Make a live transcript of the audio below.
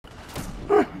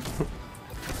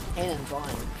Cannon's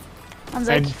lying. I was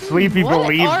like, And Sleepy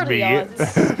believes me.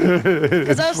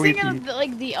 Because I was thinking of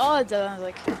like the odds, and I was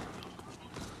like,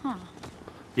 huh.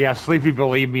 Yeah, Sleepy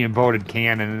believed me and voted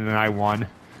Cannon, and then I won.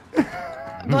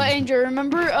 But Andrew,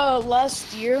 remember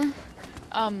last year?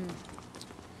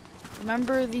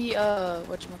 Remember the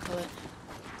whatchamacallit?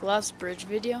 Glass Bridge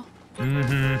video?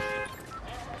 Mm-hmm.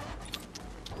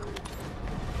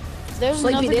 There's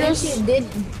Sleepy, another ghost.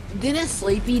 didn't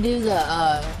Sleepy do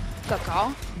the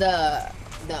Cacao? the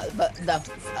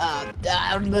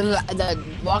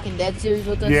Walking Dead series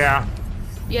with us? Yeah.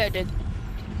 Yeah, it did.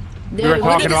 We were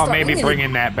talking about start- maybe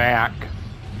bringing that back.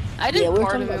 I did Yeah, we were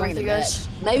part talking of it about with bringing you it guys.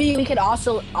 back. Maybe we could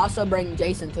also bring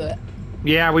Jason to it.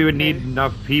 Yeah, we would need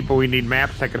enough people. We need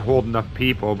maps that could hold enough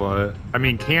people, but I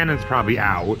mean, Cannon's probably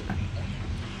out.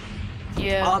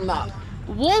 Yeah. I'm not.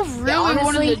 Wolf really honestly-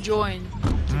 wanted to join,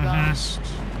 to be honest.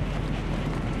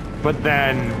 But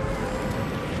then,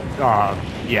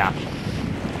 yeah.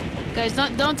 Guys,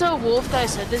 don't tell Wolf that I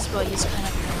said this, but he's kind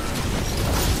of.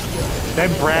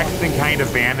 Then Braxton kind of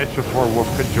vanished before Wolf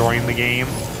could join the game.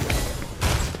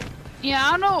 Yeah,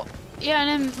 I don't know. Yeah,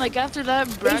 and then like after that,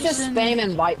 He's just Braxton spam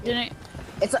invite. didn't.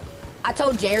 I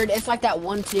told Jared it's like that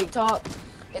one TikTok.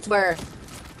 It's where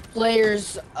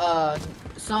players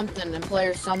something and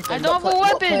players something. I don't have a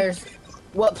weapon.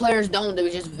 What players don't do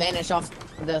is just vanish off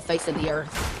the face of the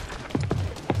earth.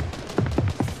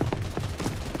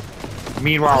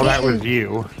 Meanwhile, that was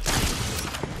you.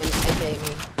 AKA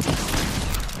me.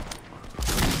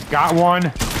 Got one.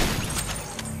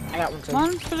 I got one too.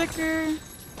 One flicker.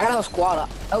 I got a squad up.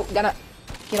 Oh, gotta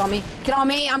get on me. Get on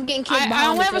me. I'm getting killed. I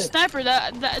only have a sniper.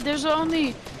 That there's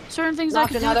only certain things I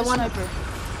Knocked can do with another a one. sniper.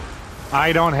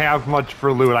 I don't have much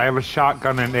for loot. I have a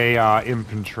shotgun and a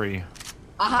infantry.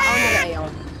 I have an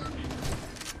AR.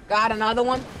 Got another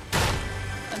one.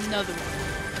 Another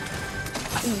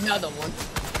one. Another one.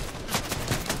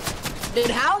 Dude,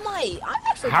 how am I? I'm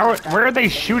actually. Where are they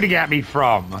shooting at me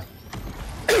from?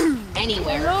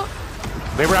 Anywhere. Hello?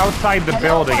 They were outside the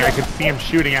Hello, building. I could see them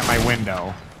shooting at my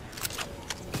window.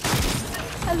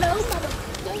 Hello,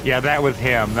 mother. Yeah, that was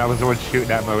him. That was the one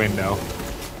shooting at my window.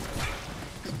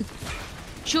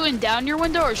 Shooting down your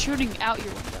window or shooting out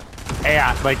your window?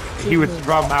 Yeah, like he was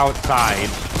from outside.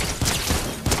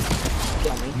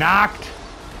 Kill me. Knocked.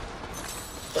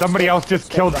 Somebody else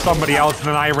just killed somebody else, and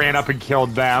then I ran up and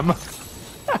killed them.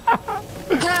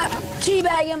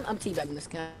 Teabag him. I'm teabagging this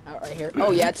guy out right here.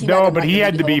 Oh yeah, teabag No, him but right he in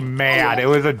had the to be middle. mad. Oh, It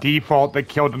was a default that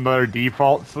killed another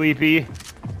default, Sleepy.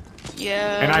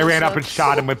 Yeah. And I ran up and sucks.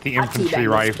 shot him with the I infantry teabagged this kid.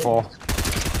 rifle.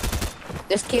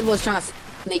 This kid was trying to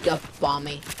sneak up on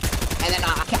me, and then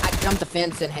I jumped the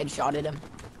fence and headshotted him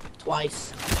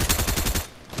twice.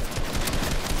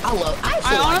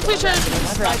 I honestly tried to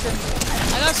snipe him.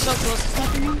 I got so close to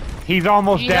sniping him. He's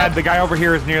almost Yeah. dead. The guy over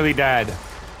here is nearly dead.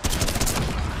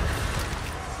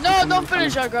 No, don't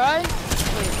finish that guy. Wait,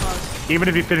 pause. Even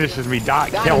if he finishes me, Got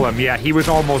kill him. him. Yeah, he was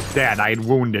almost dead. I had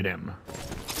wounded him.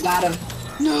 Got him.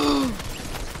 No.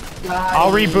 Got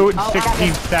I'll him. reboot in Oh, I got 16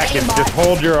 him. seconds. Aimbot. Just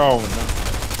hold your own.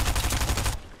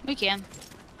 We can.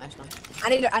 Nice one.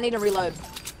 I need to reload.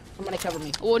 Somebody cover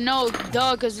me. Well, no,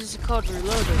 duh, because it's called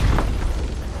reloaded.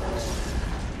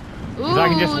 Ooh, 'Cause I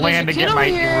can just there's land a to kid get my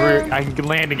over here. I can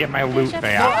land to get my loot No,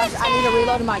 back. I need to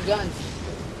reload my guns.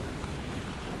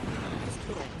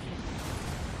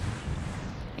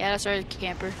 Yeah, that's right,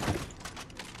 camper.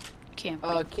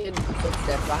 Camper. Kid,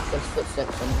 footsteps. I have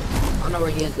footsteps somewhere. I don't know where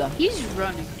he is though. He's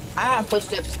running. I have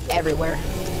footsteps everywhere.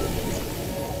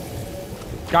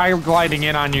 Guy gliding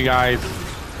in on you guys.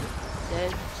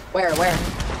 Dead. Where?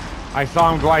 I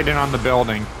saw him gliding on the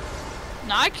building.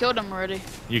 No, I killed him already.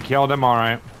 You killed him?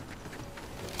 Alright.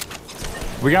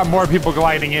 We got more people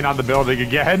gliding in on the building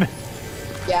again.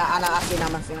 Yeah, I know. I see him.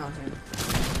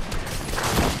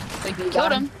 Think you Killed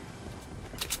got him.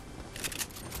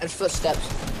 There's footsteps.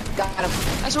 Got him.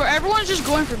 I swear, everyone's just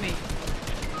going for me.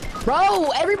 Bro,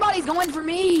 everybody's going for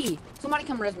me. Somebody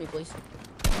come res me, please.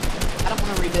 I don't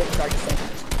want to reboot in 30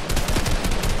 seconds.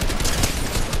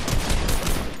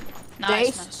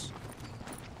 Nice, Jace? nice.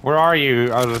 Where are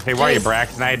you? I was gonna say, where are you, Jace.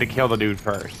 Braxton? I had to kill the dude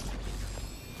first.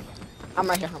 I'm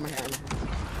right here.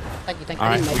 Thank you.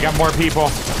 Alright, we got more people.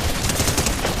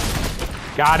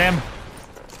 Got him.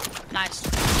 Nice.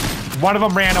 One of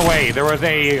them ran away. There was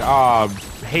a,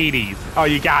 Hades. Oh,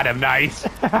 you got him. Nice.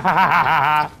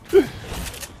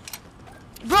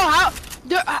 Bro,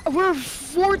 we're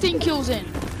 14 kills in.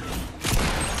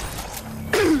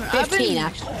 15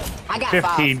 actually. I got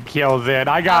 15 5. kills in.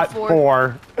 I got Got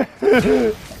 4. And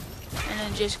then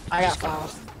just. I got just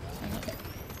 5.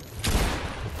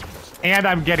 And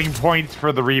I'm getting points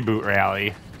for the reboot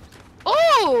rally.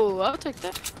 Oh, I'll take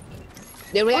that.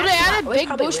 Dude, we Oh, they actually added we big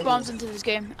probably bush win. bombs into this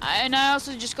game. And I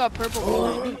also just got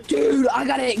purple. Dude, I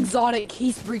got an exotic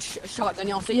Keith Breach shotgun.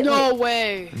 Y'all see it? No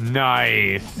way.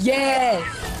 Nice. Yes.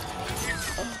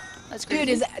 That's Dude,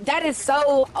 crazy. that is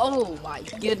so. Oh my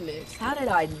goodness. How did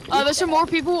I? There's some more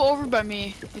people over by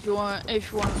me. If you want to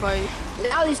fight.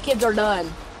 Now these kids are done.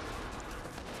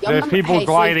 Y'all There's remember- people hey,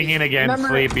 gliding Sleepy, in again, remember-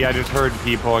 Sleepy. I just heard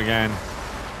people again.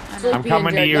 Sleepy I'm coming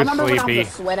and to Jared, you, y'all remember when I Sleepy. was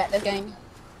a sweat at this game?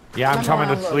 Yeah, I'm Remember coming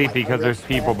when to I was, Sleepy like, because there's a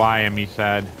people sweat? by him, he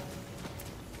said.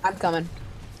 I'm coming.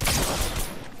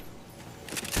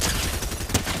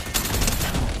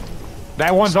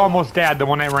 That one's almost dead, the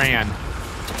one that ran.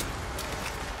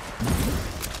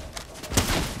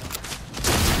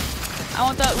 I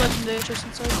want that legendary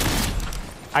Tristan sword.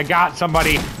 I got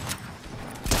somebody.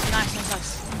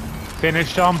 Nice.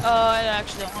 Finished him. I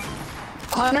actually don't want.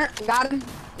 Hunter, got him.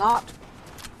 Knocked.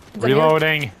 He's in here.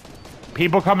 Reloading.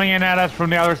 People coming in at us from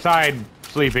the other side,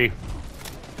 Sleepy.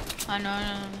 I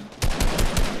know.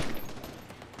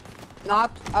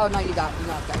 Knocked. Oh no, you got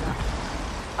that guy.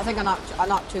 I think I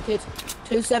knocked 2 kids.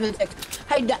 276.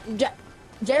 Hey,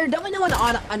 Jared, don't we know an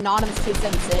anonymous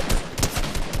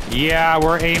 276? Yeah,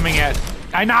 we're aiming at.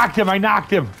 I knocked him. Who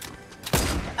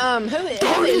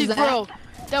Holy is that? bro,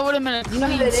 that would have been a You know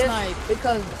who clean it is? snipe.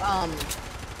 Because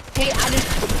hey, I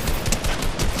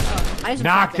just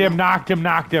Knocked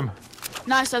him.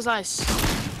 Nice, that's nice.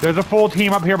 There's a full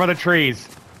team up here by the trees.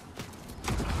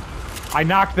 I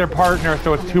knocked their partner,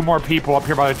 so it's 2 more people up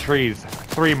here by the trees.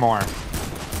 3 more.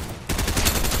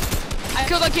 I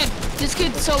killed that kid. This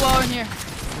kid's so low in here.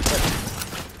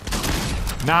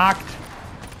 Knocked.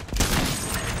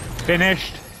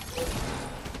 Finished.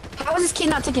 How is this kid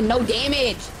not taking no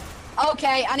damage?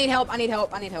 Okay, I need help.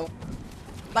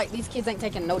 Like, these kids ain't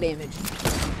taking no damage.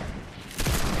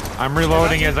 I'm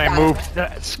reloading as I move.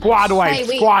 Squad wipe.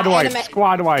 Hey, Squad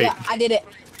wipe. Yeah, I did it.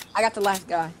 I got the last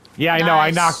guy. Yeah, I know. I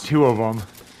Nice. knocked 2 of them.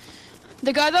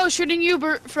 The guy that was shooting you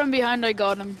from behind, I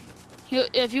got him.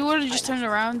 If he would have just turned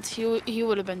around, he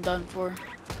would have been done for.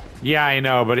 Yeah, I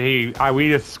know, but we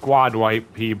just squad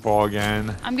wipe people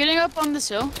again. I'm getting up on this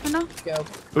hill right now. Go.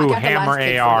 Ooh, I got the hammer last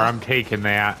kid AR. for I'm taking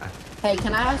that. Hey,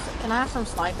 can I have some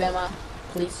snipe ammo,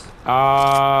 please?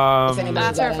 Um, anybody-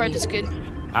 After I fight this kid.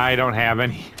 I don't have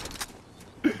any.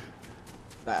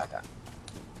 Okay.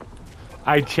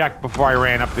 I checked before I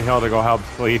ran up the hill to go help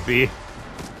Sleepy.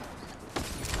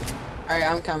 Alright,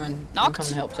 I'm coming. I'm Knocked? coming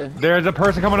to help too. There's a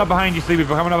person coming up behind you, Sleepy.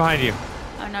 Coming up behind you.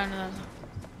 Oh, no.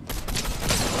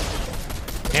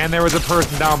 And there was a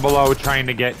person down below trying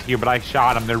to get to you, but I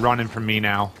shot him. They're running from me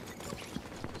now.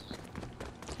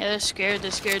 Yeah, they're scared.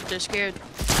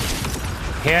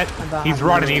 Hit. He's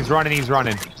running.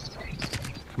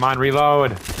 Come on,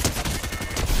 reload.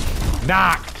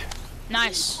 Knocked.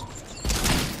 Nice.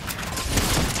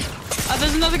 Oh,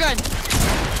 there's another guy.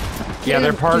 Yeah,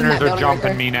 their He's in partners that are building jumping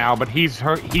right me now, but he's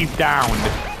hurt. He's downed.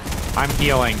 I'm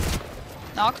healing.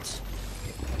 Knocked.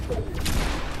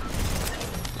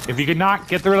 If you could not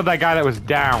get rid of that guy that was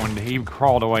downed, he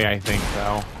crawled away, I think,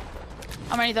 so.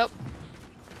 How many though?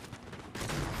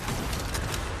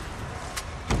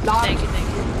 Knocked. Thank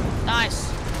you. Nice.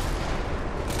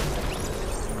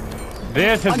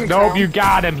 This is, nope, you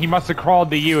got him. He must have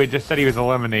crawled to you. It just said he was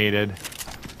eliminated.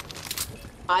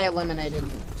 I eliminated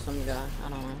some guy. I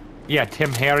don't know. Yeah,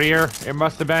 Tim Harrier, it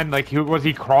must have been. Like, was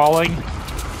he crawling?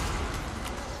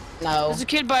 No. There's a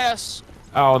kid by us.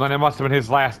 Oh, then it must have been his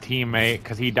last teammate,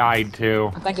 because he died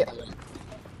too. I think it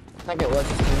was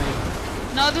his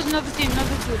teammate. No, there's another team.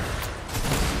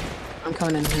 I'm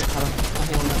coming in a minute. Hold on. I'm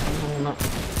healing up.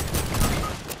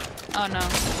 Oh no.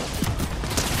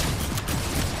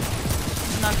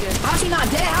 Not good. How's he not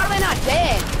dead? How are they not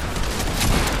dead?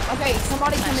 Okay,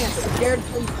 somebody come in. Jared,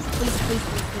 please.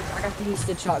 I got the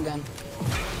Easted shotgun.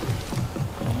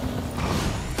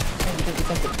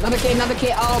 Thank you. Another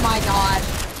kid. Oh my god.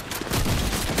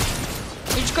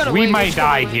 We just gotta We wait. might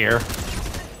die here.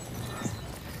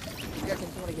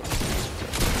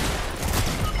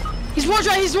 He's one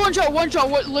shot.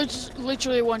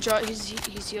 Literally one shot.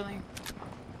 He's healing.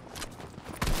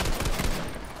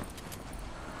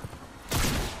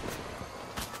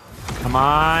 Come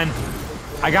on.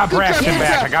 I got Braxton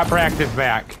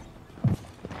back.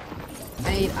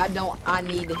 I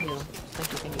need to heal.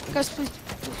 Thank you. Guys, please.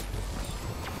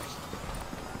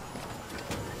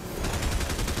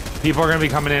 People are gonna be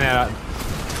coming in at us.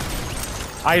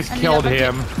 I just killed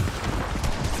him.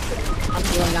 I'm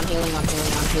healing.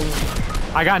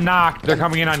 I got knocked. They're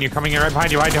coming in on you. Coming in right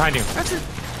behind you. Right behind you. That's it.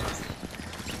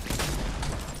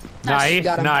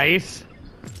 Nice.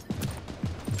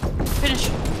 Finish.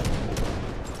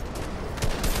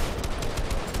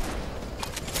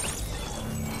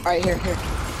 Alright,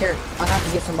 here. I have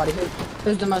to get somebody.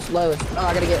 Who's the most lowest? Oh,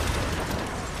 I gotta get. All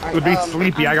right, It would be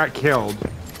Sleepy. I got killed.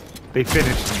 They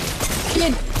finished me.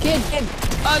 Kid.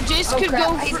 Jace could crap.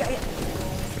 go.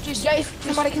 Jace,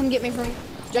 somebody come get me from.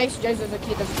 Jace, there's a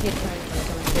kid.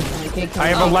 Kid I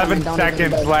have 11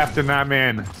 seconds left and I'm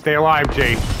in. Stay alive,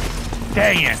 Jace.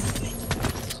 Dang it.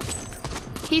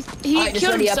 He right,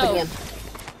 killed ready himself. Up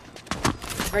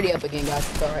again. Ready up again, guys.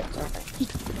 It's alright.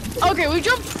 Okay, we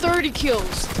jumped 30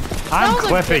 kills. I'm was a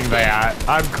clipping good that.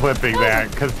 I'm clipping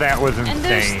that because that was And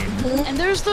insane. there's the